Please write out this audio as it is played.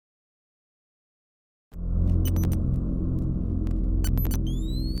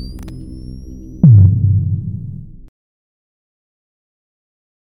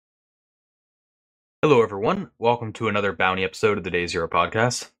Hello, everyone. Welcome to another Bounty episode of the Day Zero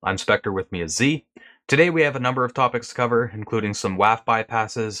podcast. I'm Spectre, with me is Z. Today we have a number of topics to cover, including some WAF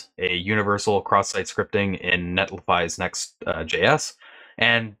bypasses, a universal cross-site scripting in Netlify's Next.js,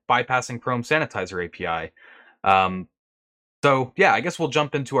 and bypassing Chrome Sanitizer API. I guess we'll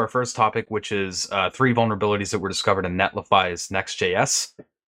jump into our first topic, which is three vulnerabilities that were discovered in Netlify's Next.js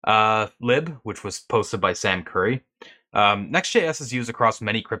lib, which was posted by Sam Curry. Next.js is used across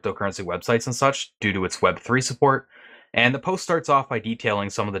many cryptocurrency websites and such due to its Web3 support, and the post starts off by detailing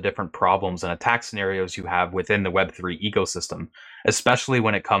some of the different problems and attack scenarios you have within the Web3 ecosystem, especially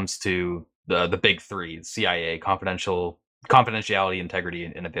when it comes to the big three: CIA, confidentiality, integrity,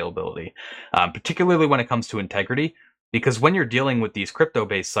 and availability. Particularly when it comes to integrity, because when you're dealing with these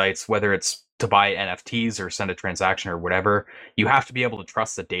crypto-based sites, whether it's to buy NFTs or send a transaction or whatever, you have to be able to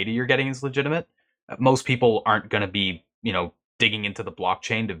trust the data you're getting is legitimate. Most people aren't going to be, digging into the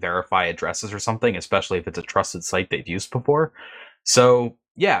blockchain to verify addresses or something, especially if it's a trusted site they've used before. So,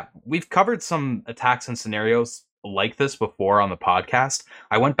 yeah, we've covered some attacks and scenarios like this before on the podcast.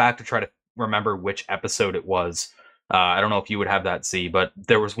 I went back to try to remember which episode it was. I don't know if you would have that, Z, but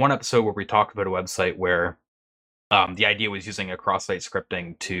there was one episode where we talked about a website where the idea was using a cross-site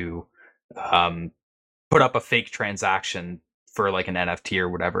scripting to put up a fake transaction for like an NFT or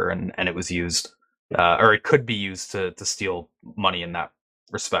whatever, and it was used, or it could be used to steal money in that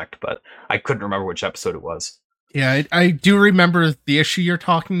respect. But I couldn't remember which episode it was. Yeah, I do remember the issue you're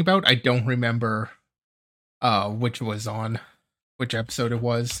talking about. I don't remember which episode it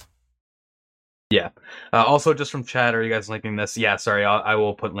was. Yeah. Also, just from chat, are you guys linking this? Yeah, sorry, I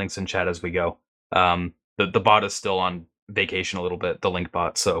will put links in chat as we go. The bot is still on vacation a little bit, the link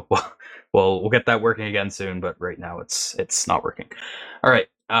bot, so we'll get that working again soon. But right now, it's not working. All right.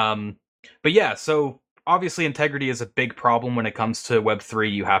 But yeah, so obviously integrity is a big problem when it comes to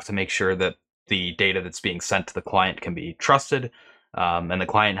Web3. You have to make sure that the data that's being sent to the client can be trusted, and the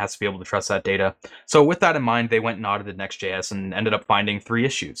client has to be able to trust that data. So with that in mind, they went and audited Next.js and ended up finding three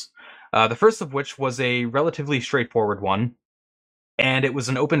issues. The first of which was a relatively straightforward one, and it was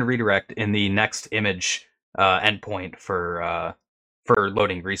an open redirect in the next image endpoint for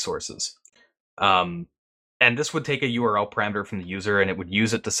loading resources. And this would take a URL parameter from the user, and it would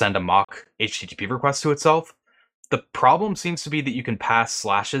use it to send a mock HTTP request to itself. The problem seems to be that you can pass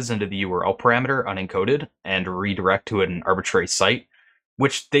slashes into the URL parameter unencoded and redirect to an arbitrary site,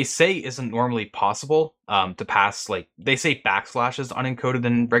 which they say isn't normally possible to pass. Like, they say backslashes unencoded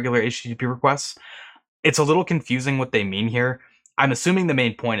in regular HTTP requests. It's a little confusing what they mean here. I'm assuming the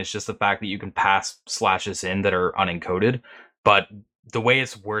main point is just the fact that you can pass slashes in that are unencoded, but the way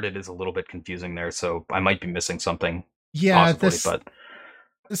it's worded is a little bit confusing there, so I might be missing something. Yeah, Possibly, but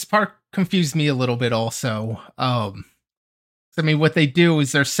this part confused me a little bit also. I mean, what they do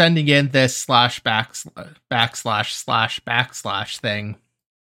is they're sending in this slash backslash slash backslash thing,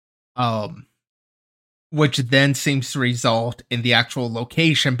 which then seems to result in the actual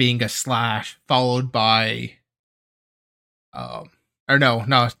location being a slash followed by, or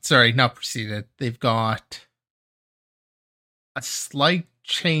no, sorry, not preceded. They've got a slight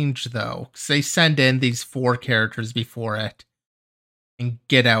change though, because they send in these 4 characters before it and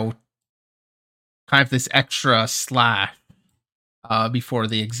get out kind of this extra slash before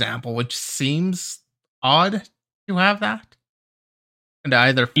the example, which seems odd to have that. And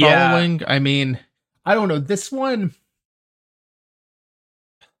either following, yeah. I mean, I don't know, this one.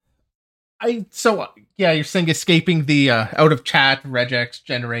 You're saying escaping the out of chat regex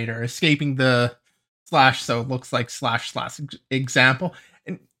generator, escaping the slash, so it looks like slash example.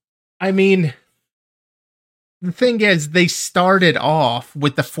 And I mean, the thing is, they started off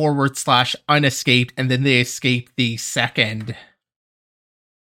with the / unescaped, and then they escape the second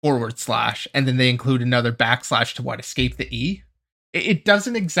 / and then they include another backslash to escape the E. It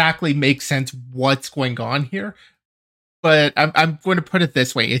doesn't exactly make sense what's going on here, but I'm going to put it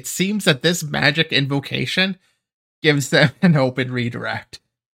this way. It seems that this magic invocation gives them an open redirect.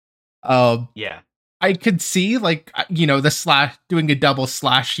 Yeah. I could see, the slash doing a double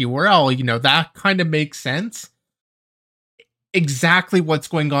slash URL, that kind of makes sense. Exactly what's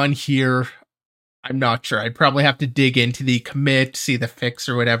going on here, I'm not sure. I'd probably have to dig into the commit, see the fix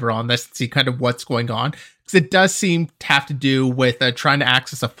or whatever on this, and see kind of what's going on. Because it does seem to have to do with trying to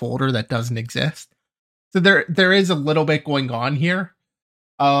access a folder that doesn't exist. So there is a little bit going on here.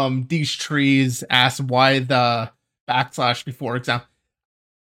 These trees ask why the backslash before example.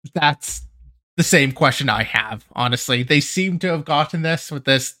 That's the same question I have, honestly. They seem to have gotten this with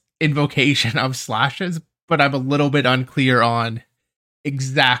this invocation of slashes, but I'm a little bit unclear on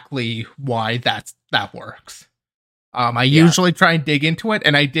exactly why that works. I Yeah. usually try and dig into it,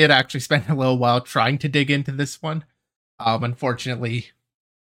 and I did actually spend a little while trying to dig into this one. Unfortunately,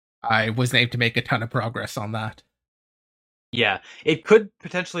 I wasn't able to make a ton of progress on that. Yeah, it could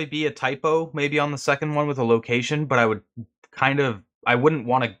potentially be a typo maybe on the second one with a location, but I wouldn't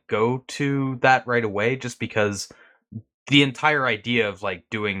want to go to that right away just because the entire idea of like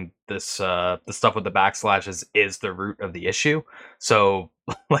doing this the stuff with the backslashes is the root of the issue. So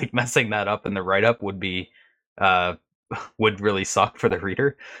like messing that up in the write up would be uh would really suck for the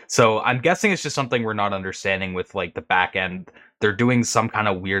reader. So I'm guessing it's just something we're not understanding with like the back end. They're doing some kind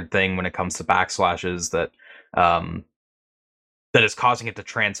of weird thing when it comes to backslashes um that is causing it to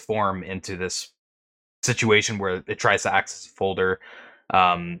transform into this situation where it tries to access a folder.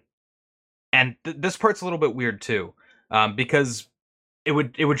 Um, and this part's a little bit weird too, because it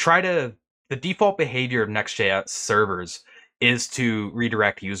would try to the default behavior of Next.js servers is to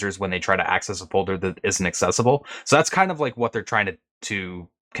redirect users when they try to access a folder that isn't accessible. So that's kind of like what they're trying to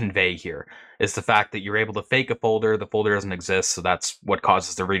convey here is the fact that you're able to fake a folder, the folder doesn't exist, so that's what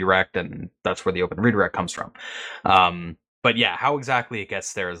causes the redirect, and that's where the open redirect comes from. But yeah, how exactly it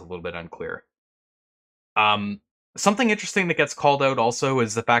gets there is a little bit unclear. Um, Something interesting that gets called out also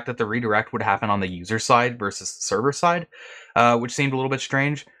is the fact that the redirect would happen on the user side versus the server side, which seemed a little bit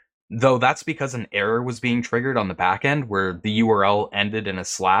strange. Though that's because an error was being triggered on the back end where the URL ended in a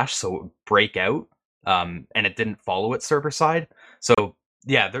slash, so it would break out, and it didn't follow it server side. So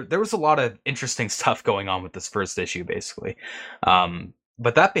yeah, there was a lot of interesting stuff going on with this first issue, basically.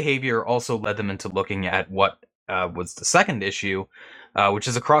 But that behavior also led them into looking at what was the second issue, which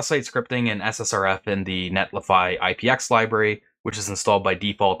is a cross-site scripting and SSRF in the Netlify IPX library, which is installed by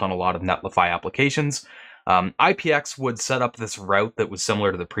default on a lot of Netlify applications. IPX would set up this route that was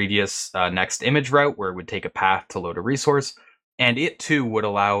similar to the previous next image route, where it would take a path to load a resource, and it too would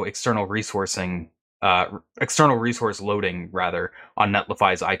allow external resource loading rather on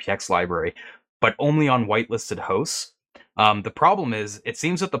Netlify's IPX library, but only on whitelisted hosts. The problem is, it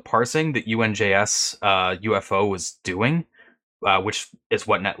seems that the parsing that UNJS UFO was doing, which is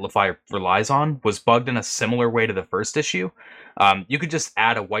what Netlify relies on, was bugged in a similar way to the first issue. You could just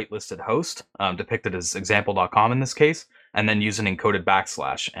add a whitelisted host, depicted as example.com in this case, and then use an encoded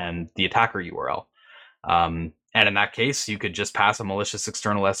backslash and the attacker URL. And in that case, you could just pass a malicious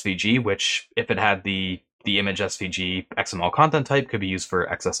external SVG, which, if it had the image SVG XML content type, could be used for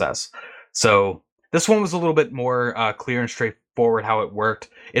XSS. So this one was a little bit more clear and straightforward how it worked.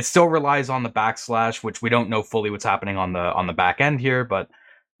 It still relies on the backslash, which we don't know fully what's happening on the back end here, but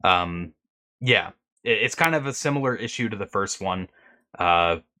yeah, it's kind of a similar issue to the first one.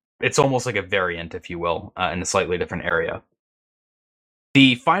 It's almost like a variant, if you will, in a slightly different area.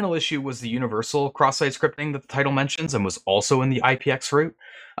 The final issue was the universal cross-site scripting that the title mentions and was also in the IPX route.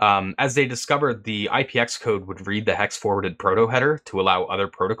 As they discovered, the IPX code would read the hex-forwarded proto header to allow other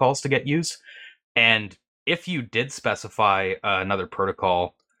protocols to get used. And if you did specify another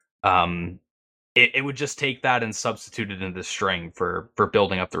protocol, it would just take that and substitute it into the string for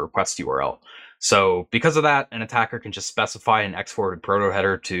building up the request URL. So because of that, an attacker can just specify an X-forwarded proto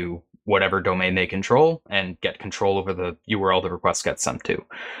header to whatever domain they control and get control over the URL the request gets sent to.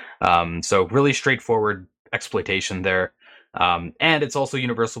 So really straightforward exploitation there. And it's also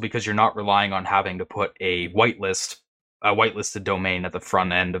universal because you're not relying on having to put a whitelisted domain at the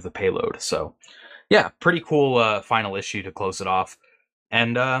front end of the payload. So yeah, pretty cool final issue to close it off.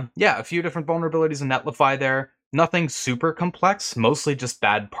 And yeah, a few different vulnerabilities in Netlify there. Nothing super complex, mostly just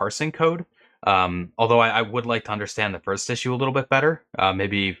bad parsing code. Although I would like to understand the first issue a little bit better.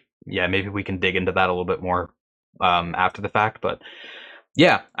 Maybe we can dig into that a little bit more after the fact. But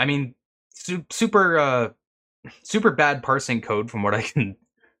yeah, I mean, super bad parsing code from what I can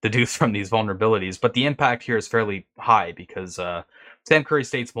deduce from these vulnerabilities. But the impact here is fairly high because Sam Curry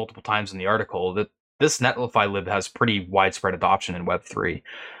states multiple times in the article that this Netlify lib has pretty widespread adoption in Web3.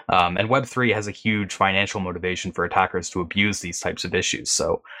 And Web3 has a huge financial motivation for attackers to abuse these types of issues.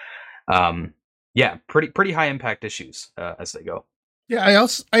 So yeah, pretty high impact issues as they go. Yeah,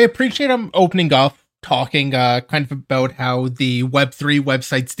 I appreciate them opening up, talking kind of about how the Web3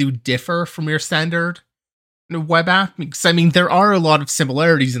 websites do differ from your standard web app. Because I mean, there are a lot of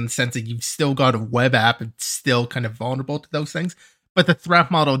similarities in the sense that you've still got a web app and still kind of vulnerable to those things. But the threat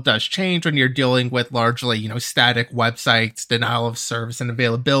model does change when you're dealing with largely, static websites. Denial of service and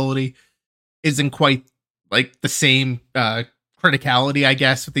availability isn't quite like the same criticality, I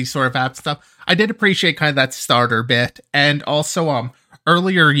guess, with these sort of app stuff. I did appreciate kind of that starter bit. And also,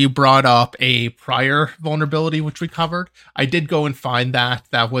 earlier you brought up a prior vulnerability, which we covered. I did go and find that.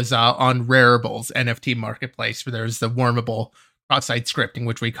 That was on Rareable's NFT marketplace, where there's the wormable cross-site scripting,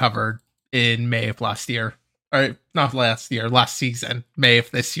 which we covered in May of last year. or not last year, last season, May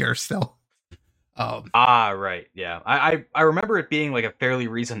of this year still. Right, yeah. I remember it being like a fairly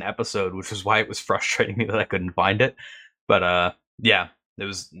recent episode, which is why it was frustrating me that I couldn't find it. But yeah, it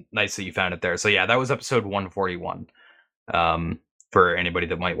was nice that you found it there. So yeah, that was episode 141. Um, for anybody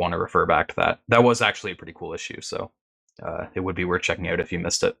that might want to refer back to that, that was actually a pretty cool issue. So it would be worth checking out if you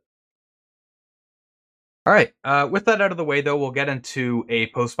missed it. All right. With that out of the way, though, we'll get into a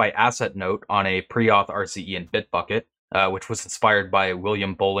post by Asset Note on a pre-auth RCE in Bitbucket, which was inspired by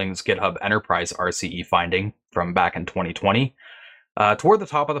William Bowling's GitHub Enterprise RCE finding from back in 2020. Toward the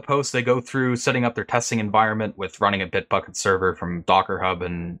top of the post, they go through setting up their testing environment with running a Bitbucket server from Docker Hub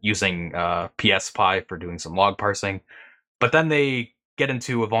and using PSPy for doing some log parsing. But then they get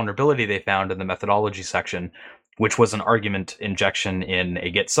into a vulnerability they found in the methodology section, which was an argument injection in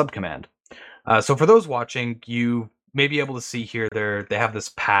a Git subcommand. So for those watching, you may be able to see here they have this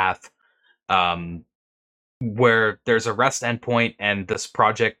path where there's a REST endpoint, and this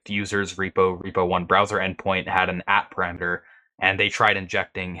project user's repo1 browser endpoint had an at parameter, and they tried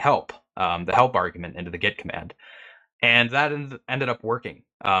injecting help, the help argument, into the Git command. And that ended up working.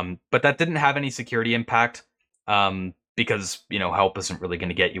 But that didn't have any security impact. Because help isn't really going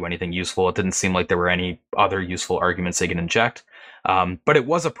to get you anything useful. It didn't seem like there were any other useful arguments they could inject, but it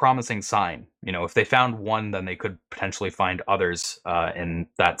was a promising sign. If they found one, then they could potentially find others in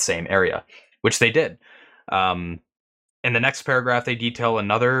that same area, which they did. In the next paragraph, they detail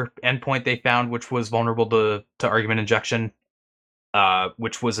another endpoint they found, which was vulnerable to argument injection,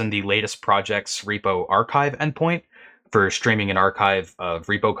 which was in the latest project's repo archive endpoint for streaming an archive of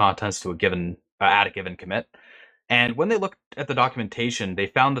repo contents to at a given commit. And when they looked at the documentation, they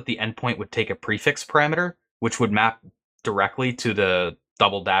found that the endpoint would take a prefix parameter, which would map directly to the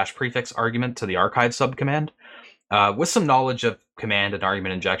 -- prefix argument to the archive subcommand. With some knowledge of command and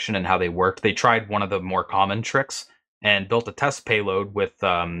argument injection and how they worked, they tried one of the more common tricks and built a test payload with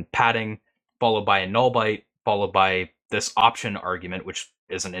padding, followed by a null byte, followed by this option argument, which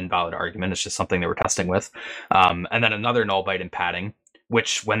is an invalid argument. It's just something they were testing with. And then another null byte and padding,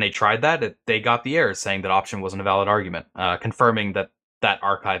 which when they tried that, they got the error saying that option wasn't a valid argument, confirming that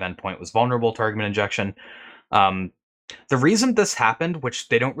archive endpoint was vulnerable to argument injection. The reason this happened, which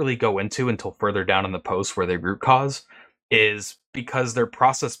they don't really go into until further down in the post where they root cause, is because their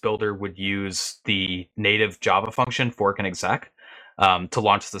process builder would use the native Java function fork and exec to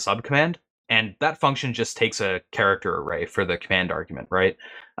launch the subcommand. And that function just takes a character array for the command argument, right?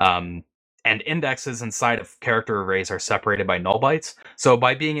 And indexes inside of character arrays are separated by null bytes. So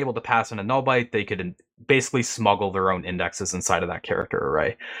by being able to pass in a null byte, they could basically smuggle their own indexes inside of that character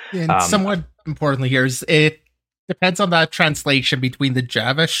array. And somewhat importantly here is it depends on that translation between the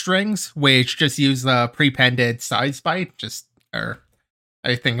Java strings, which just use the prepended size byte, or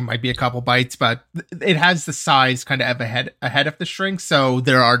I think it might be a couple bytes, but it has the size kind of ahead of the string, so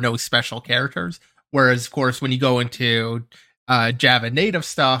there are no special characters. Whereas, of course, when you go into Java native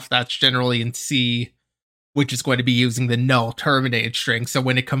stuff, that's generally in C, which is going to be using the null terminated string. So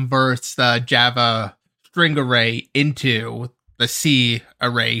when it converts the Java string array into the C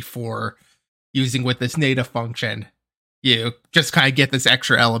array for using with this native function, you just kind of get this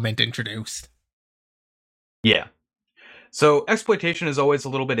extra element introduced. Yeah. So exploitation is always a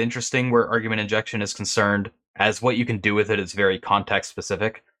little bit interesting where argument injection is concerned, as what you can do with it is very context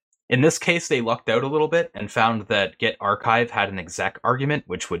specific. In this case, they lucked out a little bit and found that get archive had an exec argument,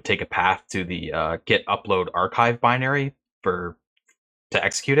 which would take a path to the get upload archive binary to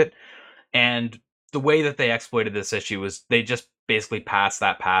execute it. And the way that they exploited this issue was they just basically passed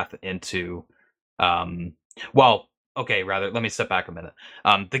that path into, let me step back a minute.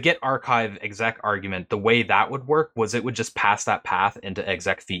 The get archive exec argument, the way that would work was it would just pass that path into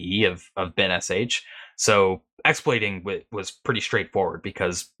exec VE of bin sh. So exploiting was pretty straightforward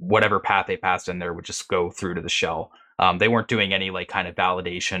because whatever path they passed in there would just go through to the shell. They weren't doing any kind of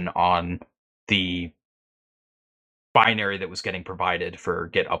validation on the binary that was getting provided for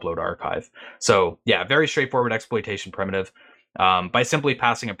get upload archive. So yeah, very straightforward exploitation primitive. By simply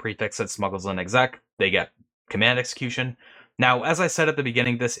passing a prefix that smuggles in exec, they get command execution. Now, as I said at the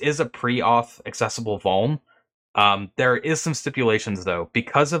beginning, this is a pre-auth accessible vuln. There is some stipulations, though.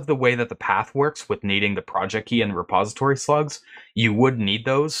 Because of the way that the path works with needing the project key and repository slugs, you would need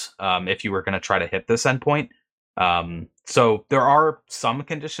those if you were going to try to hit this endpoint. So there are some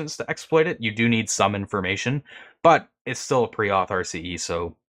conditions to exploit it. You do need some information, but it's still a pre-auth RCE,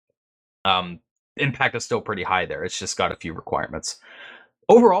 so impact is still pretty high there. It's just got a few requirements.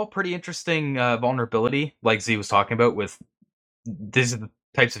 Overall, pretty interesting vulnerability, like Z was talking about, with these are the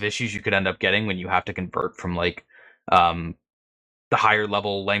types of issues you could end up getting when you have to convert from the higher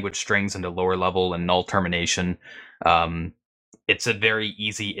level language strings into lower level and null termination. It's a very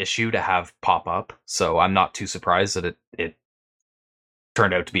easy issue to have pop up, so I'm not too surprised that it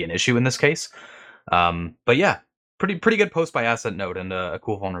turned out to be an issue in this case. But yeah, pretty good post by Asset Node and a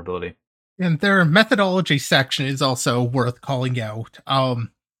cool vulnerability. And their methodology section is also worth calling out.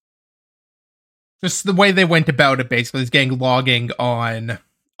 Just the way they went about it basically is getting logging on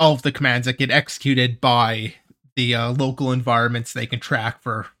all of the commands that get executed by the local environments they can track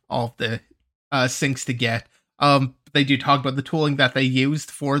for all of the syncs to get. They do talk about the tooling that they used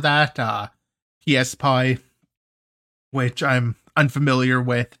for that, PSPy, which I'm unfamiliar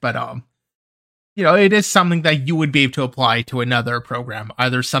with, but it is something that you would be able to apply to another program,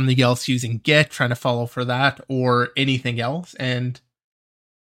 either something else using Git, trying to follow for that, or anything else. And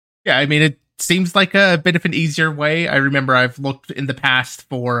yeah, I mean, it seems like a bit of an easier way. I remember I've looked in the past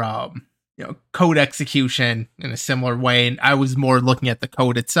for code execution in a similar way, and I was more looking at the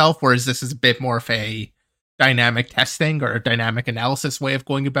code itself, whereas this is a bit more of a dynamic testing or a dynamic analysis way of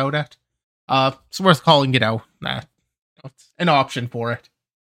going about it. It's worth calling it out. It's an option for it.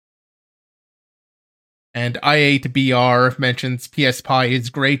 And I8BR mentions PSPy is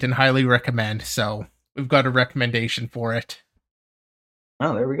great and highly recommend, so we've got a recommendation for it.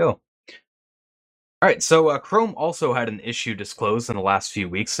 Oh, there we go. All right, so Chrome also had an issue disclosed in the last few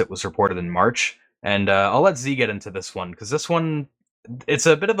weeks that was reported in March, and I'll let Z get into this one, because this one, it's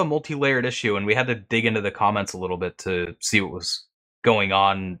a bit of a multi-layered issue, and we had to dig into the comments a little bit to see what was going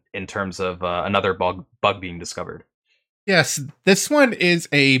on in terms of another bug being discovered. Yes, this one is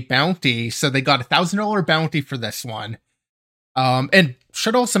a bounty, so they got $1,000 bounty for this one. And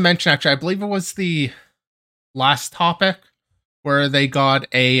should also mention, actually, I believe it was the last topic where they got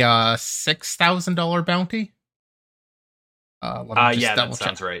a $6,000 bounty. Yeah, that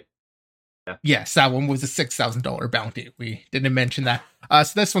sounds right. Yeah. Yes, that one was a $6,000 bounty. We didn't mention that.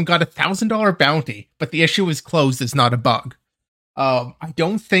 So this one got a $1,000 bounty, but the issue is closed. It's not a bug. I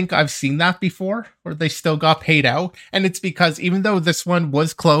don't think I've seen that before, where they still got paid out. And it's because even though this one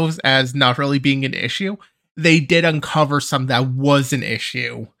was closed as not really being an issue, they did uncover some that was an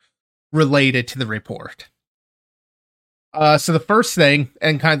issue related to the report. So the first thing,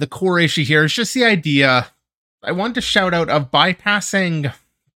 and kind of the core issue here, is just the idea, I wanted to shout out, of bypassing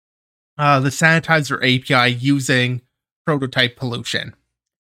the Sanitizer API using prototype pollution,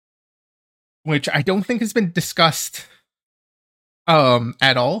 which I don't think has been discussed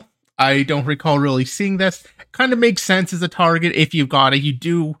at all. I don't recall really seeing this. Kind of makes sense as a target if you've got it. You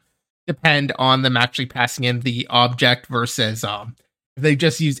do depend on them actually passing in the object versus if they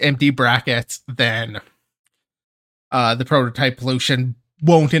just use empty brackets, then the prototype pollution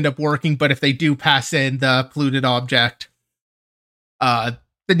won't end up working. But if they do pass in the polluted object, then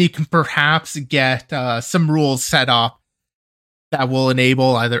you can perhaps get some rules set up that will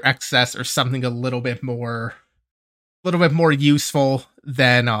enable either excess or something a little bit more useful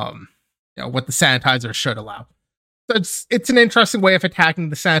than what the sanitizer should allow. So it's an interesting way of attacking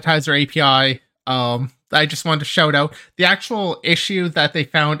the Sanitizer API. I just wanted to shout out the actual issue that they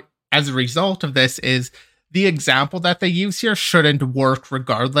found as a result of this is the example that they use here shouldn't work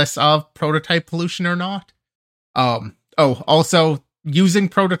regardless of prototype pollution or not. Also using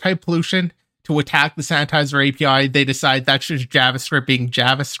prototype pollution to attack the Sanitizer API, they decide that's just JavaScript being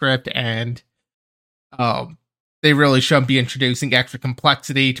JavaScript, and they really shouldn't be introducing extra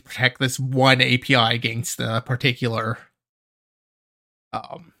complexity to protect this one API against the particular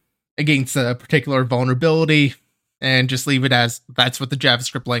vulnerability, and just leave it as that's what the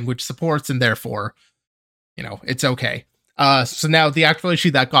JavaScript language supports, and therefore, it's okay. So now the actual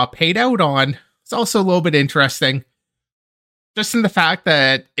issue that got paid out on is also a little bit interesting, just in the fact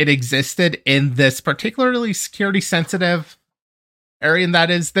that it existed in this particularly security sensitive area, and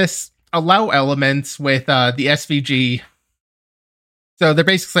that is this allow elements with the SVG. So they're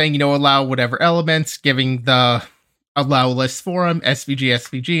basically saying, allow whatever elements, giving the allow list for them, SVG,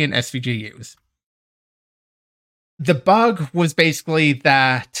 SVG, and SVGUs. The bug was basically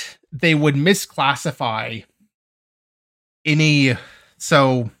that they would misclassify any.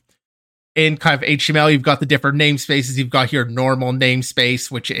 So in kind of HTML, you've got the different namespaces. You've got your normal namespace,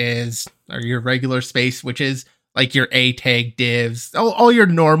 or your regular space, which is like your A tag divs, all your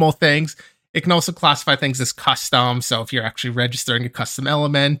normal things. It can also classify things as custom. So if you're actually registering a custom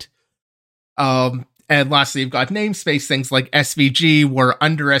element. And lastly, you've got namespace things like SVG, where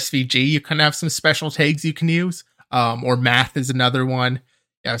under SVG, you can have some special tags you can use. Or math is another one.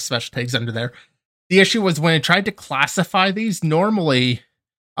 You have special tags under there. The issue was when it tried to classify these, normally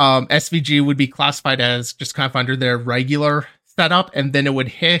SVG would be classified as just kind of under their regular setup, and then it would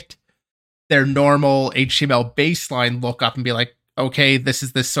hit their normal HTML baseline lookup and be like, okay, this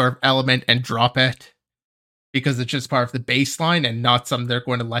is this sort of element and drop it because it's just part of the baseline and not something they're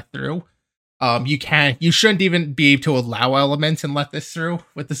going to let through. You shouldn't even be able to allow elements and let this through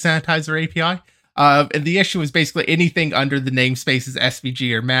with the Sanitizer API. And the issue is basically anything under the namespaces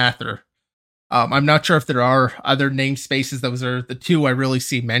SVG or math, or I'm not sure if there are other namespaces. Those are the two I really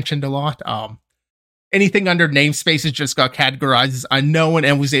see mentioned a lot. Anything under namespaces just got categorized as unknown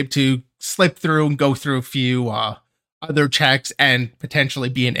and was able to slip through and go through a few other checks and potentially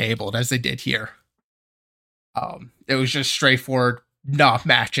be enabled, as they did here. It was just straightforward not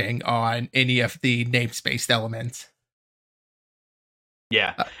matching on any of the namespace elements.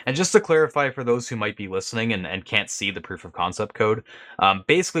 Yeah, and just to clarify for those who might be listening and can't see the proof of concept code,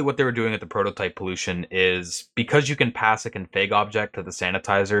 basically what they were doing at the prototype pollution is because you can pass a config object to the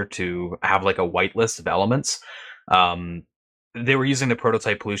sanitizer to have like a whitelist of elements, they were using the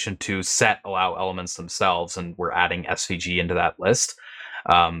prototype pollution to set allow elements themselves, and we're adding SVG into that list.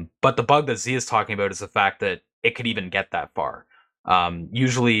 But the bug that Z is talking about is the fact that it could even get that far.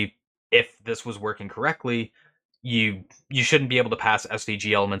 Usually, if this was working correctly, you shouldn't be able to pass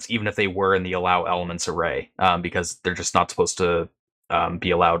SVG elements even if they were in the allow elements array, because they're just not supposed to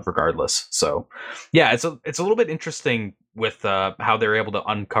be allowed regardless. So yeah, it's a little bit interesting with how they're able to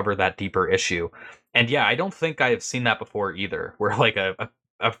uncover that deeper issue. And yeah, I don't think I've seen that before either, where like a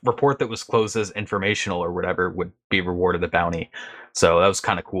report that was closed as informational or whatever would be rewarded a bounty. So that was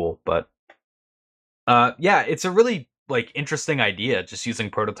kind of cool. But yeah, it's a really like interesting idea, just using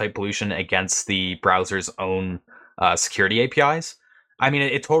prototype pollution against the browser's own security APIs. I mean,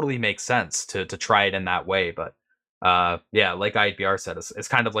 it totally makes sense to try it in that way, but yeah, like IDBR said, it's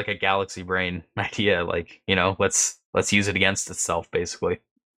kind of like a galaxy brain idea. Like, let's use it against itself, basically.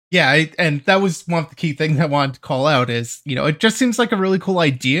 Yeah, and that was one of the key things I wanted to call out is, it just seems like a really cool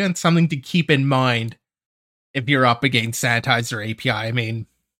idea and something to keep in mind if you're up against Sanitizer API. I mean,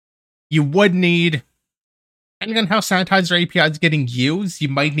 you would need, depending on how Sanitizer API is getting used, you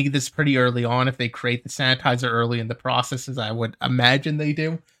might need this pretty early on if they create the Sanitizer early in the process, as I would imagine they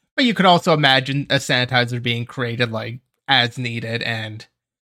do. But you could also imagine a Sanitizer being created like as needed, and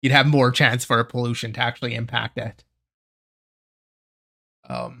you'd have more chance for a pollution to actually impact it.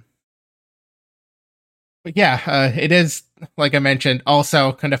 But yeah, it is, like I mentioned,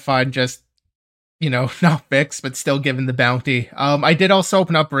 also kind of fun, just, not fixed, but still given the bounty. I did also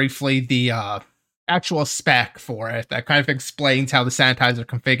open up briefly the actual spec for it that kind of explains how the Sanitizer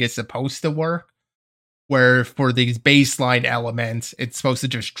config is supposed to work, where for these baseline elements, it's supposed to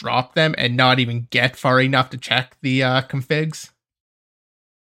just drop them and not even get far enough to check the configs.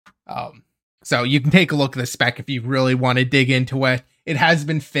 So you can take a look at the spec if you really want to dig into it. It has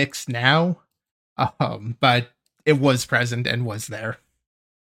been fixed now, but it was present and was there.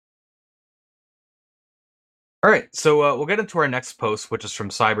 All right, so we'll get into our next post, which is from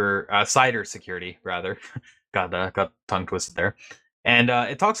Cider Security, rather. got tongue twisted there. And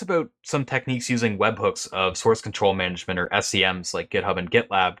it talks about some techniques using webhooks of source control management, or SCMs, like GitHub and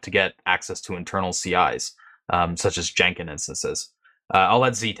GitLab, to get access to internal CIs, such as Jenkins instances. I'll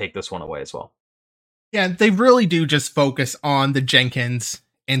let Z take this one away as well. Yeah, they really do just focus on the Jenkins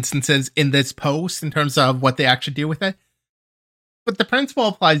instances in this post in terms of what they actually do with it. But the principle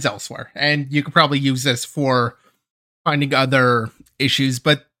applies elsewhere, and you could probably use this for finding other issues.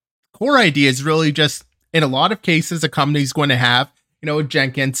 But core idea is really just, in a lot of cases, a company is going to have, a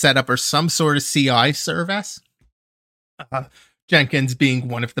Jenkins setup or some sort of CI service. Jenkins being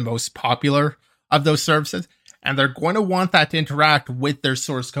one of the most popular of those services. And they're going to want that to interact with their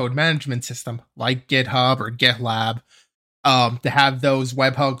source code management system, like GitHub or GitLab, to have those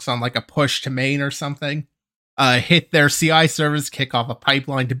webhooks on like a push to main or something, hit their CI service, kick off a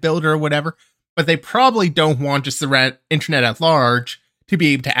pipeline to build or whatever. But they probably don't want just the internet at large to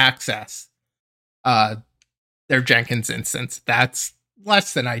be able to access their Jenkins instance. That's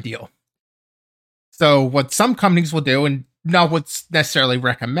less than ideal. So what some companies will do, and not what's necessarily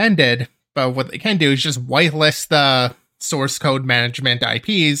recommended, but what they can do is just whitelist the source code management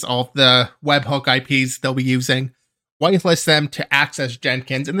IPs, all the webhook IPs they'll be using, whitelist them to access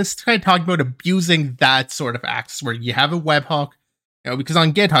Jenkins. And this is kind of talking about abusing that sort of access where you have a webhook, because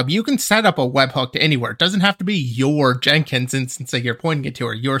on GitHub, you can set up a webhook to anywhere. It doesn't have to be your Jenkins instance that you're pointing it to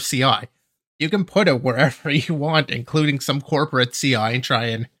or your CI. You can put it wherever you want, including some corporate CI, and try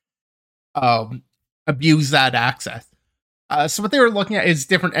and abuse that access. So what they were looking at is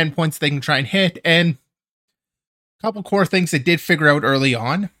different endpoints they can try and hit, and a couple core things they did figure out early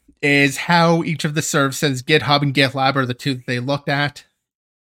on is how each of the services, GitHub and GitLab are the two that they looked at,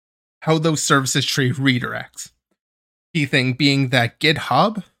 how those services treat redirects. Key thing being that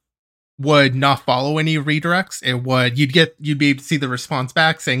GitHub would not follow any redirects. It would you'd be able to see the response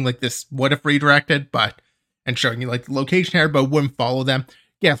back saying like this would have redirected, but and showing you like the location error, but wouldn't follow them.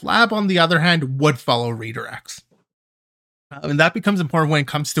 GitLab, on the other hand, would follow redirects. And that becomes important when it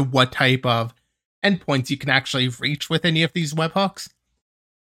comes to what type of endpoints you can actually reach with any of these webhooks.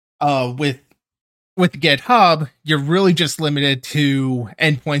 With GitHub, you're really just limited to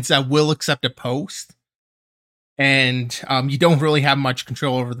endpoints that will accept a post, and you don't really have much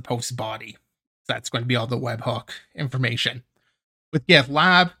control over the post body. That's going to be all the webhook information. With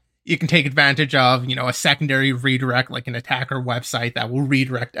GitLab, you can take advantage of, a secondary redirect, like an attacker website that will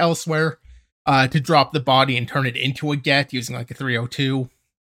redirect elsewhere to drop the body and turn it into a get using like a 302.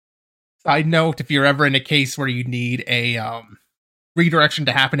 Side note, if you're ever in a case where you need a redirection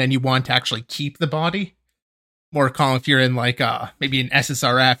to happen and you want to actually keep the body, more common if you're in like maybe an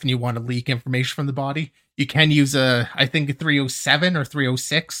SSRF and you want to leak information from the body, you can use I think a 307 or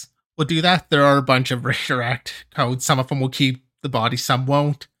 306 will do that. There are a bunch of redirect codes. Some of them will keep the body, some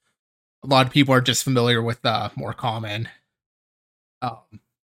won't. A lot of people are just familiar with the more common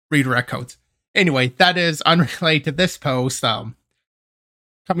redirect codes. Anyway, that is unrelated to this post.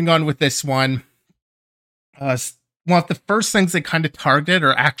 Coming on with this one, one of the first things they kind of targeted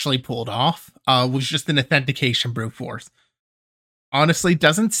or actually pulled off was just an authentication brute force. Honestly,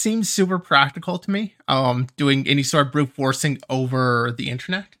 doesn't seem super practical to me, doing any sort of brute forcing over the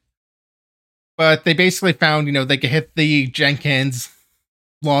internet. But they basically found, they could hit the Jenkins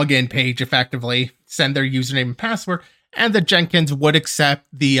login page effectively, send their username and password, and the Jenkins would accept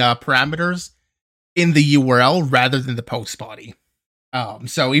the parameters in the URL rather than the post body.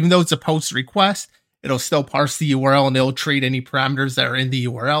 So even though it's a post request, it'll still parse the URL and it'll treat any parameters that are in the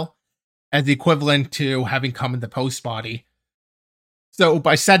URL as the equivalent to having come in the post body. So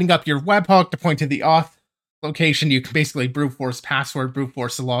by setting up your webhook to point to the auth location, you can basically brute force password, brute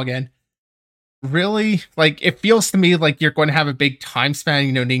force the login. Really, it feels to me like you're going to have a big time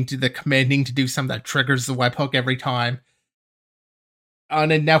span, needing to do the command, needing to do something that triggers the webhook every time.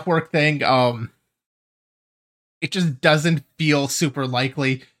 On a network thing, it just doesn't feel super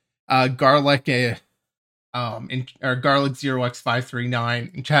likely. Garlic, Garlic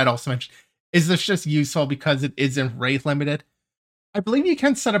 0x539 in chat also mentioned, is this just useful because it isn't rate limited? I believe you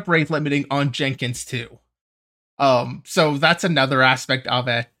can set up rate limiting on Jenkins too. So that's another aspect of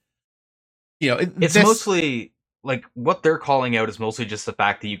it. It's mostly like what they're calling out is mostly just the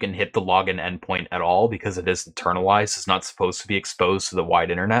fact that you can hit the login endpoint at all because it is internalized. It's not supposed to be exposed to the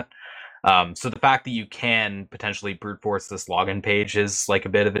wide internet. So the fact that you can potentially brute force this login page is like a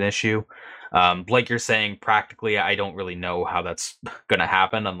bit of an issue. Like you're saying, practically, I don't really know how that's going to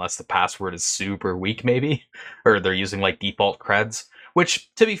happen unless the password is super weak, maybe, or they're using like default creds,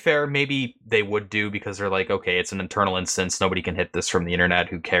 which, to be fair, maybe they would do because they're like, okay, it's an internal instance. Nobody can hit this from the internet.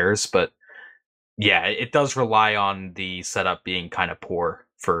 Who cares? But yeah, it does rely on the setup being kind of poor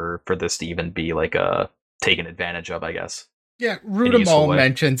for this to even be like taken advantage of, I guess. Yeah, Rudimal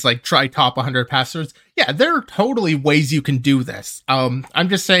mentions try top 100 passwords. Yeah, there are totally ways you can do this. I'm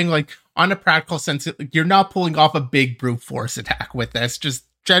just saying on a practical sense, you're not pulling off a big brute force attack with this. Just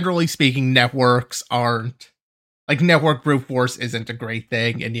generally speaking, networks aren't network brute force isn't a great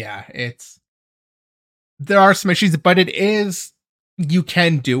thing. And yeah, there are some issues, but you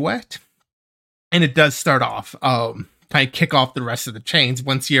can do it. And it does start off, kind of kick off the rest of the chains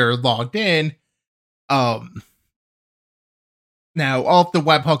once you're logged in. Now, all of the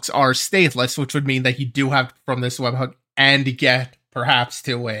webhooks are stateless, which would mean that you do have from this webhook and get perhaps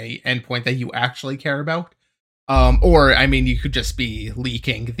to a endpoint that you actually care about. Or, you could just be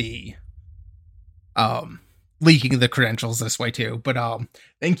leaking the credentials this way too. But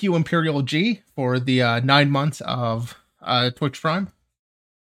thank you, Imperial G, for the 9 months of Twitch Prime.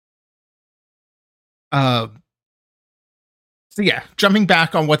 So yeah, jumping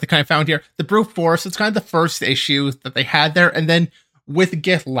back on what they kind of found here, the brute force, it's kind of the first issue that they had there. And then with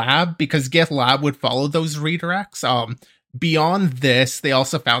GitLab, because GitLab would follow those redirects, beyond this, they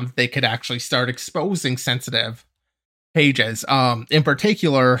also found that they could actually start exposing sensitive pages. In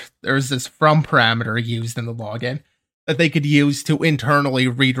particular, there's this from parameter used in the login that they could use to internally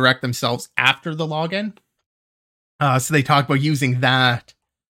redirect themselves after the login. So they talked about using that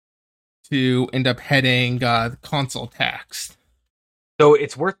to end up heading the console text. So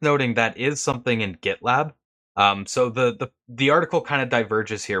it's worth noting that is something in GitLab. So the article kind of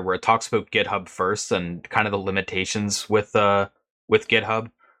diverges here, where it talks about GitHub first and kind of the limitations with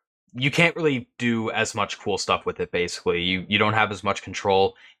GitHub. You can't really do as much cool stuff with it. Basically, you don't have as much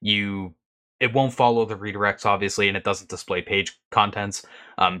control. It won't follow the redirects, obviously, and it doesn't display page contents.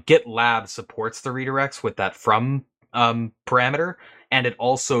 GitLab supports the redirects with that from parameter. and it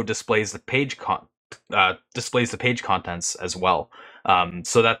also displays the page contents as well.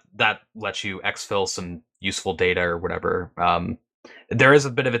 So that lets you exfil some useful data or whatever. There is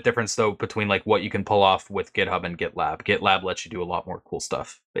a bit of a difference though between like what you can pull off with GitHub and GitLab. GitLab lets you do a lot more cool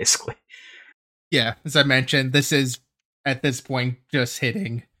stuff, basically. Yeah, as I mentioned, this is at this point just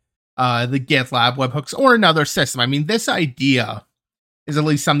hitting the GitLab webhooks or another system. I mean, this idea is at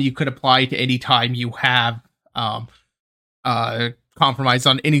least something you could apply to any time you have compromise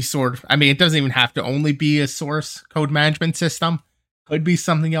on any sort of, I mean, it doesn't even have to only be a source code management system. Could be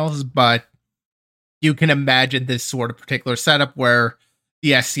something else, but you can imagine this sort of particular setup where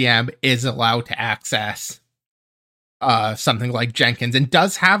the SCM is allowed to access something like Jenkins and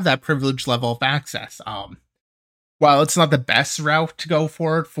does have that privilege level of access. While it's not the best route to go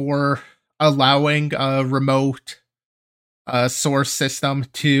for allowing a remote source system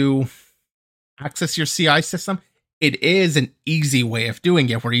to access your CI system, it is an easy way of doing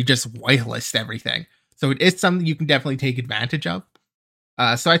it where you just whitelist everything. So it is something you can definitely take advantage of.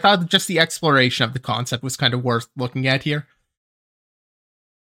 So I thought just the exploration of the concept was kind of worth looking at here.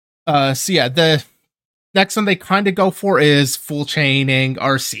 So yeah, the next one they kind of go for is full chaining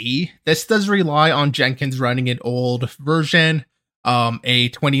RC. This does rely on Jenkins running an old version, a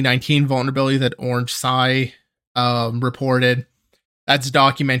 2019 vulnerability that Orange Sai reported. That's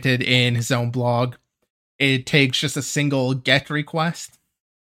documented in his own blog. It takes just a single GET request.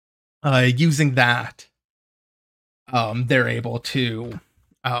 Using that, they're able to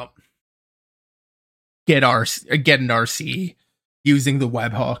get an RC using the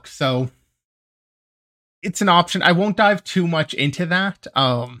webhook. So it's an option. I won't dive too much into that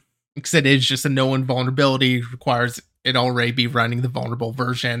because it is just a known vulnerability. It requires it already be running the vulnerable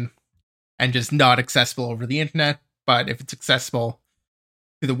version and just not accessible over the internet. But if it's accessible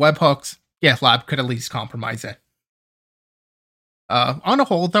through the webhooks, GitLab could at least compromise it. On a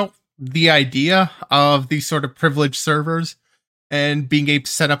whole, though, the idea of these sort of privileged servers and being able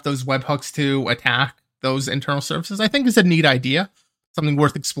to set up those webhooks to attack those internal services, I think is a neat idea. Something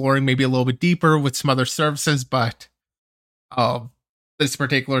worth exploring maybe a little bit deeper with some other services, but this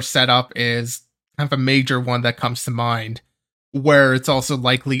particular setup is kind of a major one that comes to mind, where it's also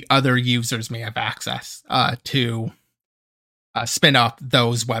likely other users may have access to spin up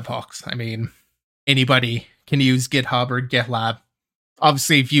those webhooks. I mean, anybody can use GitHub or GitLab.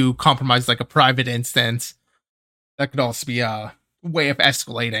 Obviously, if you compromise like a private instance, that could also be a way of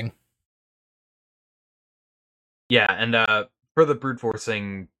escalating. Yeah, and for the brute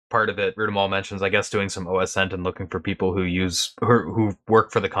forcing part of it, Rudamal mentions, I guess, doing some OSINT and looking for people who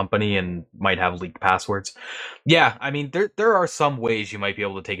work for the company and might have leaked passwords. Yeah, I mean, there are some ways you might be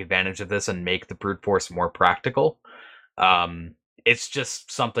able to take advantage of this and make the brute force more practical. It's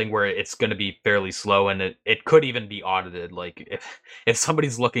just something where it's going to be fairly slow, and it could even be audited. Like if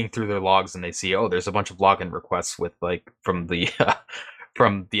somebody's looking through their logs and they see, oh, there's a bunch of login requests with like from the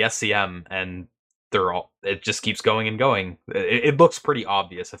from the SCM, and it just keeps going and going. It looks pretty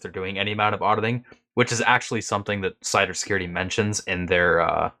obvious if they're doing any amount of auditing, which is actually something that cybersecurity mentions in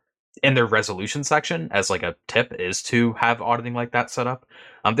their resolution section as like a tip, is to have auditing like that set up.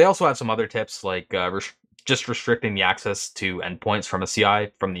 They also have some other tips like just restricting the access to endpoints from a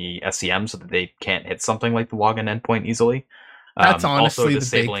CI from the SCM so that they can't hit something like the login endpoint easily. That's honestly also the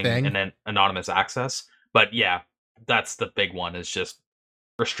disabling big thing. an anonymous access. But yeah, that's the big one, is just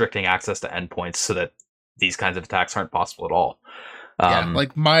restricting access to endpoints so that these kinds of attacks aren't possible at all.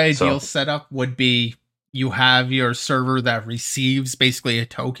 Like my ideal setup would be you have your server that receives basically a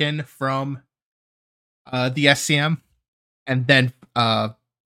token from the SCM and then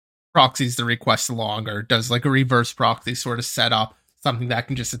proxies the request along, or does like a reverse proxy sort of setup, something that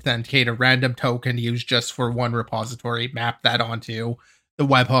can just authenticate a random token used just for one repository, map that onto the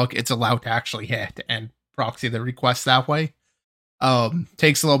webhook it's allowed to actually hit, and proxy the request that way.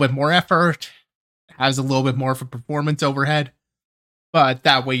 Takes a little bit more effort, has a little bit more of a performance overhead, but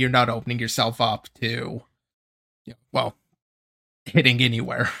that way you're not opening yourself up to, hitting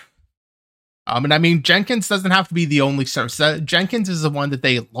anywhere. And I mean, Jenkins doesn't have to be the only service. Jenkins is the one that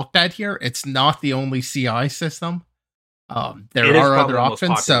they looked at here. It's not the only CI system. There are other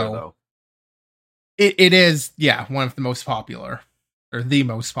options. Popular, it is, one of the most popular, or the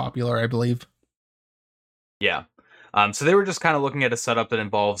most popular, I believe. Yeah. So they were just kind of looking at a setup that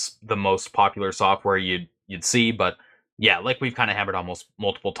involves the most popular software you'd see, but yeah, like we've kind of hammered almost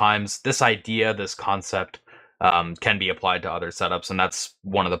multiple times, this idea, this concept, can be applied to other setups, and that's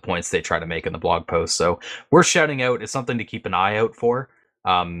one of the points they try to make in the blog post. So we're shouting out, is something to keep an eye out for,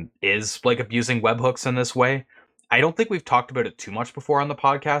 is like abusing webhooks in this way. I don't think we've talked about it too much before on the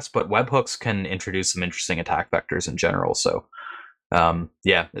podcast, but webhooks can introduce some interesting attack vectors in general. So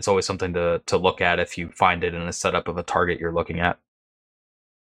Yeah, it's always something to look at if you find it in a setup of a target you're looking at.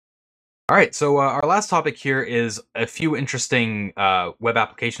 All right, so our last topic here is a few interesting web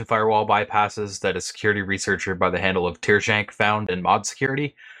application firewall bypasses that a security researcher by the handle of Tirshank found in mod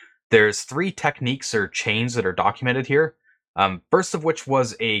security. There's 3 techniques or chains that are documented here. First of which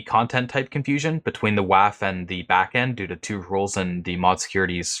was a content type confusion between the WAF and the backend due to 2 rules in the mod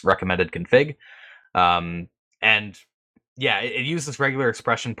security's recommended config. And yeah, it uses regular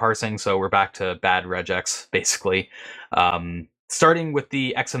expression parsing, so we're back to bad regex, basically. Starting with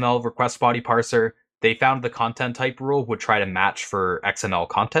the XML request body parser, they found the content type rule would try to match for XML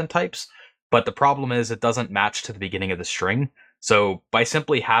content types, but the problem is it doesn't match to the beginning of the string. So by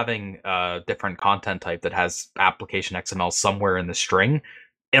simply having a different content type that has application XML somewhere in the string,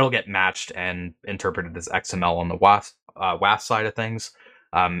 it'll get matched and interpreted as XML on the WAF side of things.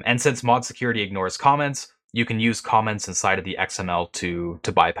 And since mod security ignores comments, you can use comments inside of the XML to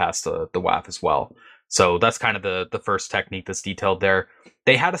bypass the WAF as well. So that's kind of the first technique that's detailed there.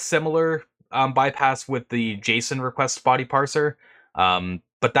 They had a similar bypass with the JSON request body parser,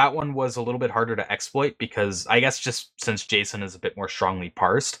 but that one was a little bit harder to exploit because I guess just since JSON is a bit more strongly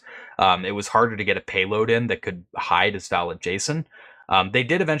parsed, it was harder to get a payload in that could hide as valid JSON. They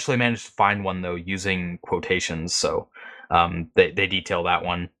did eventually manage to find one though using quotations, so they detail that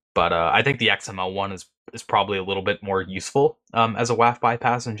one. But I think the XML one is probably a little bit more useful as a WAF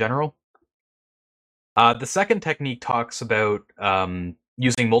bypass in general. The second technique talks about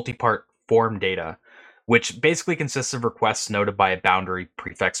using multi-part form data, which basically consists of requests noted by a boundary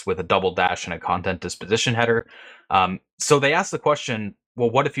prefix with a double dash and a content disposition header. So they ask the question, well,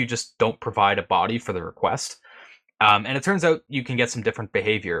 what if you just don't provide a body for the request? And it turns out you can get some different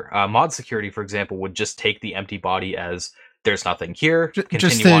behavior. Mod security, for example, would just take the empty body as there's nothing here.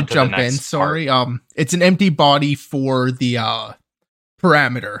 Just to jump in, sorry. It's an empty body for the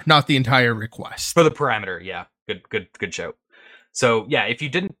parameter, not the entire request. For the parameter, yeah. Good shout. So yeah, if you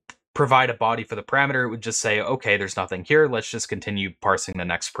didn't provide a body for the parameter, it would just say, okay, there's nothing here. Let's just continue parsing the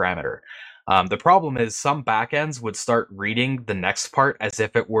next parameter. The problem is some backends would start reading the next part as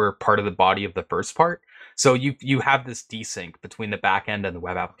if it were part of the body of the first part. So you have this desync between the backend and the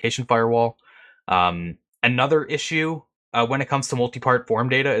web application firewall. Another issue when it comes to multi-part form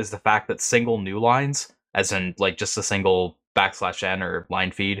data is the fact that single new lines, as in like just a single \n or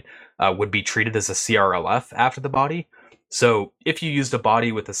line feed, would be treated as a CRLF after the body. So if you used a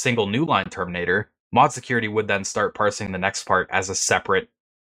body with a single new line terminator, mod security would then start parsing the next part as a separate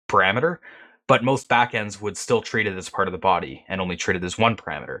parameter, but most backends would still treat it as part of the body and only treat it as one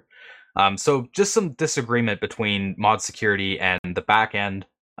parameter. So just some disagreement between mod security and the backend,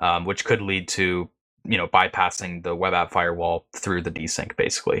 which could lead to bypassing the web app firewall through the desync,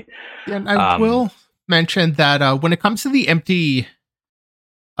 basically. Yeah, and I will mention that when it comes to the empty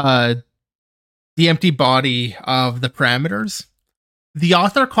body of the parameters, the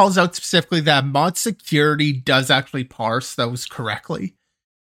author calls out specifically that mod security does actually parse those correctly.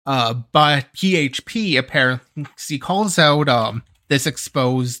 But PHP apparently calls out this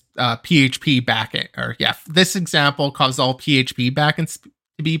exposed PHP backend, or this example caused all PHP backends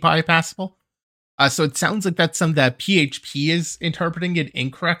to be bypassable. So it sounds like that's something that PHP is interpreting it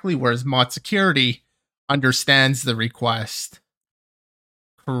incorrectly, whereas mod security understands the request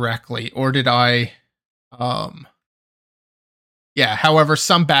correctly. Or did I? However,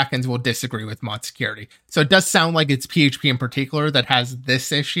 some backends will disagree with mod security. So it does sound like it's PHP in particular that has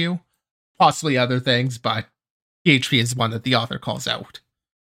this issue, possibly other things, but PHP is one that the author calls out.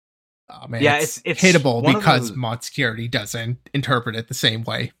 It's hittable because mod security doesn't interpret it the same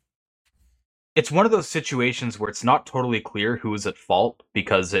way. It's one of those situations where it's not totally clear who is at fault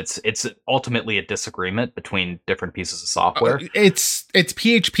because it's ultimately a disagreement between different pieces of software. It's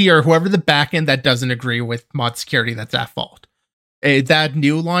PHP or whoever the backend that doesn't agree with mod security that's at fault. That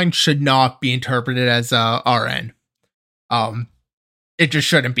new line should not be interpreted as RN. It just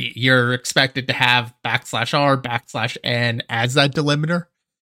shouldn't be. You're expected to have \r/n as that delimiter.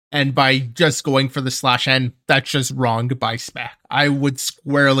 And by just going for the /n, that's just wrong by spec. I would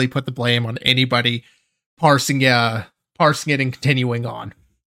squarely put the blame on anybody parsing it and continuing on.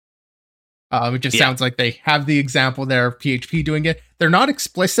 It just sounds like they have the example there of PHP doing it. They're not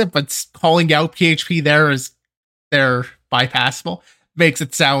explicit, but calling out PHP there as they're bypassable makes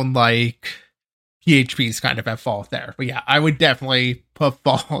it sound like PHP is kind of at fault there. But yeah, I would definitely put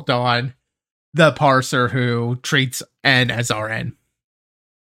fault on the parser who treats N as RN.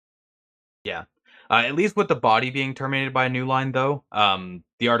 Yeah. At least with the body being terminated by a new line, though,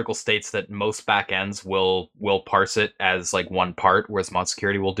 the article states that most backends will parse it as like one part, whereas mod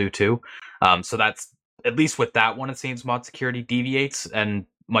security will do too. So that's at least with that one, it seems mod security deviates and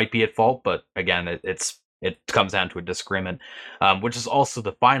might be at fault. But again, it comes down to a disagreement, which is also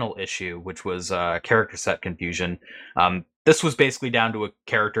the final issue, which was character set confusion. This was basically down to a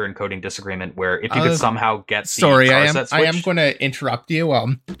character encoding disagreement where if you could somehow get sorry, the I char am set I am switched- going to interrupt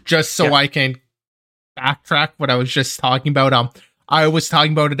you. Just so I can backtrack what I was just talking about. I was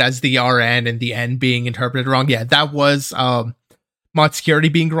talking about it as the RN and the N being interpreted wrong. Yeah, that was mod security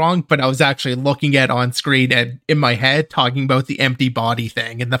being wrong, but I was actually looking at on screen and in my head talking about the empty body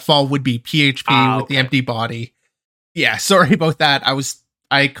thing, and the fall would be PHP with the empty body. Yeah, sorry about that.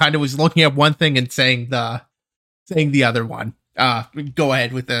 I kind of was looking at one thing and saying the other one. Go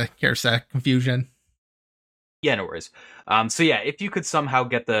ahead with the care set confusion. Yeah, no worries. So yeah, if you could somehow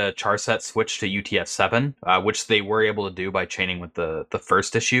get the char set switched to UTF-7, which they were able to do by chaining with the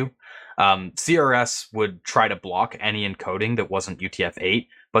first issue, CRS would try to block any encoding that wasn't UTF-8,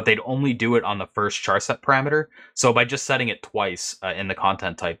 but they'd only do it on the first char set parameter. So by just setting it twice in the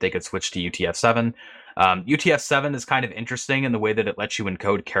content type, they could switch to UTF-7. UTF-7 is kind of interesting in the way that it lets you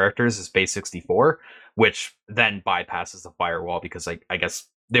encode characters as base64, which then bypasses the firewall because I guess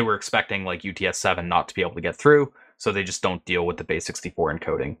they were expecting like UTF-7 not to be able to get through, so they just don't deal with the base64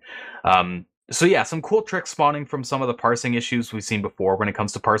 encoding. So yeah, some cool tricks spawning from some of the parsing issues we've seen before when it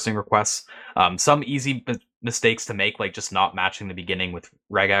comes to parsing requests. Some easy mistakes to make, like just not matching the beginning with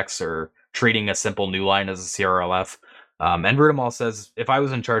regex or treating a simple new line as a CRLF. And Rudamal says, if I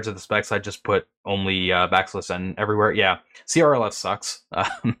was in charge of the specs, I'd just put only \n everywhere. Yeah, CRLF sucks.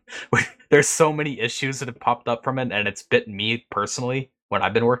 There's so many issues that have popped up from it, and it's bit me personally when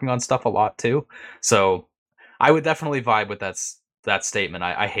I've been working on stuff a lot too. So I would definitely vibe with that statement.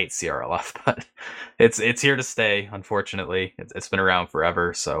 I hate CRLF, but it's here to stay. Unfortunately, it's been around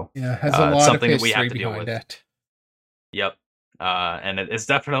forever. So yeah, has a lot something of history that we have to deal with. It. Yep, and it's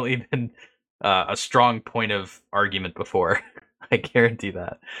definitely been a strong point of argument before. I guarantee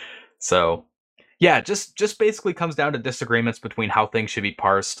that. So yeah, just basically comes down to disagreements between how things should be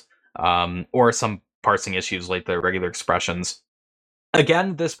parsed, or some parsing issues like the regular expressions.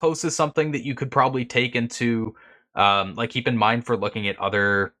 Again, this post is something that you could probably take into keep in mind for looking at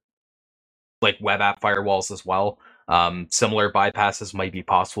other like web app firewalls as well. Similar bypasses might be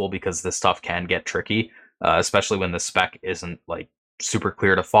possible because this stuff can get tricky, especially when the spec isn't like super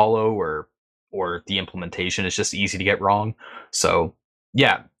clear to follow or the implementation is just easy to get wrong. So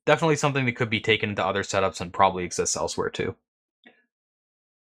yeah, definitely something that could be taken into other setups and probably exists elsewhere too.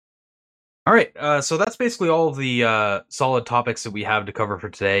 All right, so that's basically all of the solid topics that we have to cover for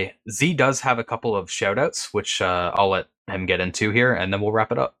today. Z does have a couple of shoutouts, which I'll let him get into here, and then we'll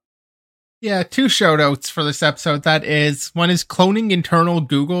wrap it up. Yeah, 2 shoutouts for this episode. That is, one is cloning internal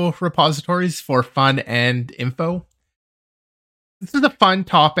Google repositories for fun and info. This is a fun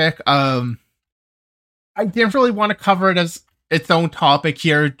topic. I didn't really want to cover it as its own topic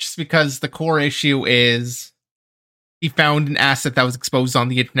here, just because the core issue is he found an asset that was exposed on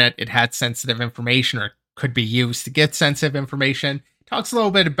the internet. It had sensitive information, or could be used to get sensitive information. Talks a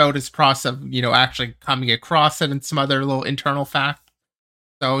little bit about his process of, actually coming across it and some other little internal facts.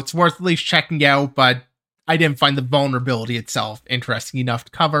 So it's worth at least checking out, but I didn't find the vulnerability itself interesting enough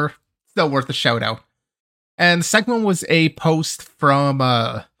to cover. Still worth a shout out. And the second one was a post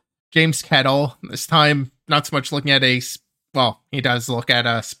from James Kettle. This time, not so much looking at he does look at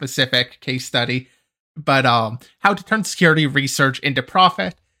a specific case study, but how to turn security research into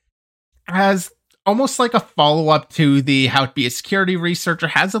profit, as almost like a follow-up to the how to be a security researcher.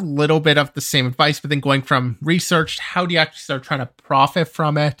 Has a little bit of the same advice, but then going from research to how do you actually start trying to profit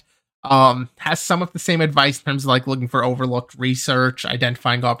from it. Has some of the same advice in terms of like looking for overlooked research,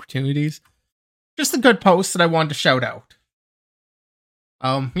 identifying opportunities. Just a good post that I wanted to shout out.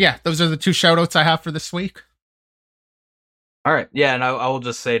 Yeah, those are the 2 shout outs I have for this week. All right, yeah, and I will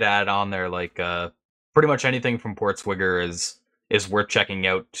just say to add on there, like pretty much anything from Portswigger is worth checking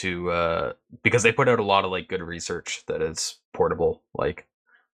out to because they put out a lot of like good research that is portable. Like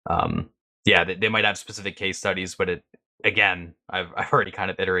yeah, they might have specific case studies, but again, I've already kind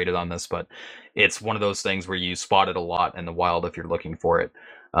of iterated on this, but it's one of those things where you spot it a lot in the wild if you're looking for it.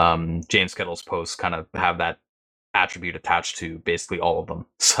 James Kettle's posts kind of have that attribute attached to basically all of them.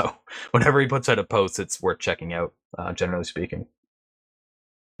 So whenever he puts out a post, it's worth checking out, generally speaking.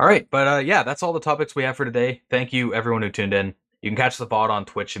 All right, but yeah, that's all the topics we have for today. Thank you, everyone who tuned in. You can catch the VOD on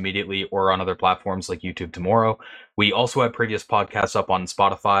Twitch immediately or on other platforms like YouTube tomorrow. We also have previous podcasts up on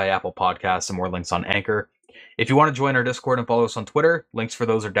Spotify, Apple Podcasts, and more links on Anchor. If you want to join our Discord and follow us on Twitter, links for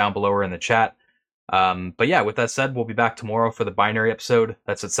those are down below or in the chat. But yeah, with that said, we'll be back tomorrow for the binary episode.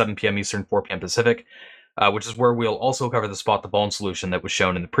 That's at 7 p.m. Eastern, 4 p.m. Pacific, which is where we'll also cover the Spot the Vuln solution that was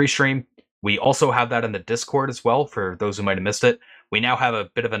shown in the pre-stream. We also have that in the Discord as well, for those who might have missed it. We now have a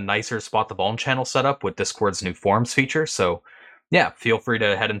bit of a nicer Spot the Vuln channel set up with Discord's new forums feature, so yeah, feel free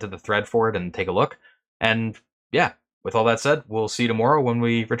to head into the thread for it and take a look. And yeah, with all that said, we'll see you tomorrow when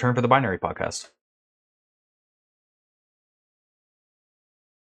we return for the Binary Podcast.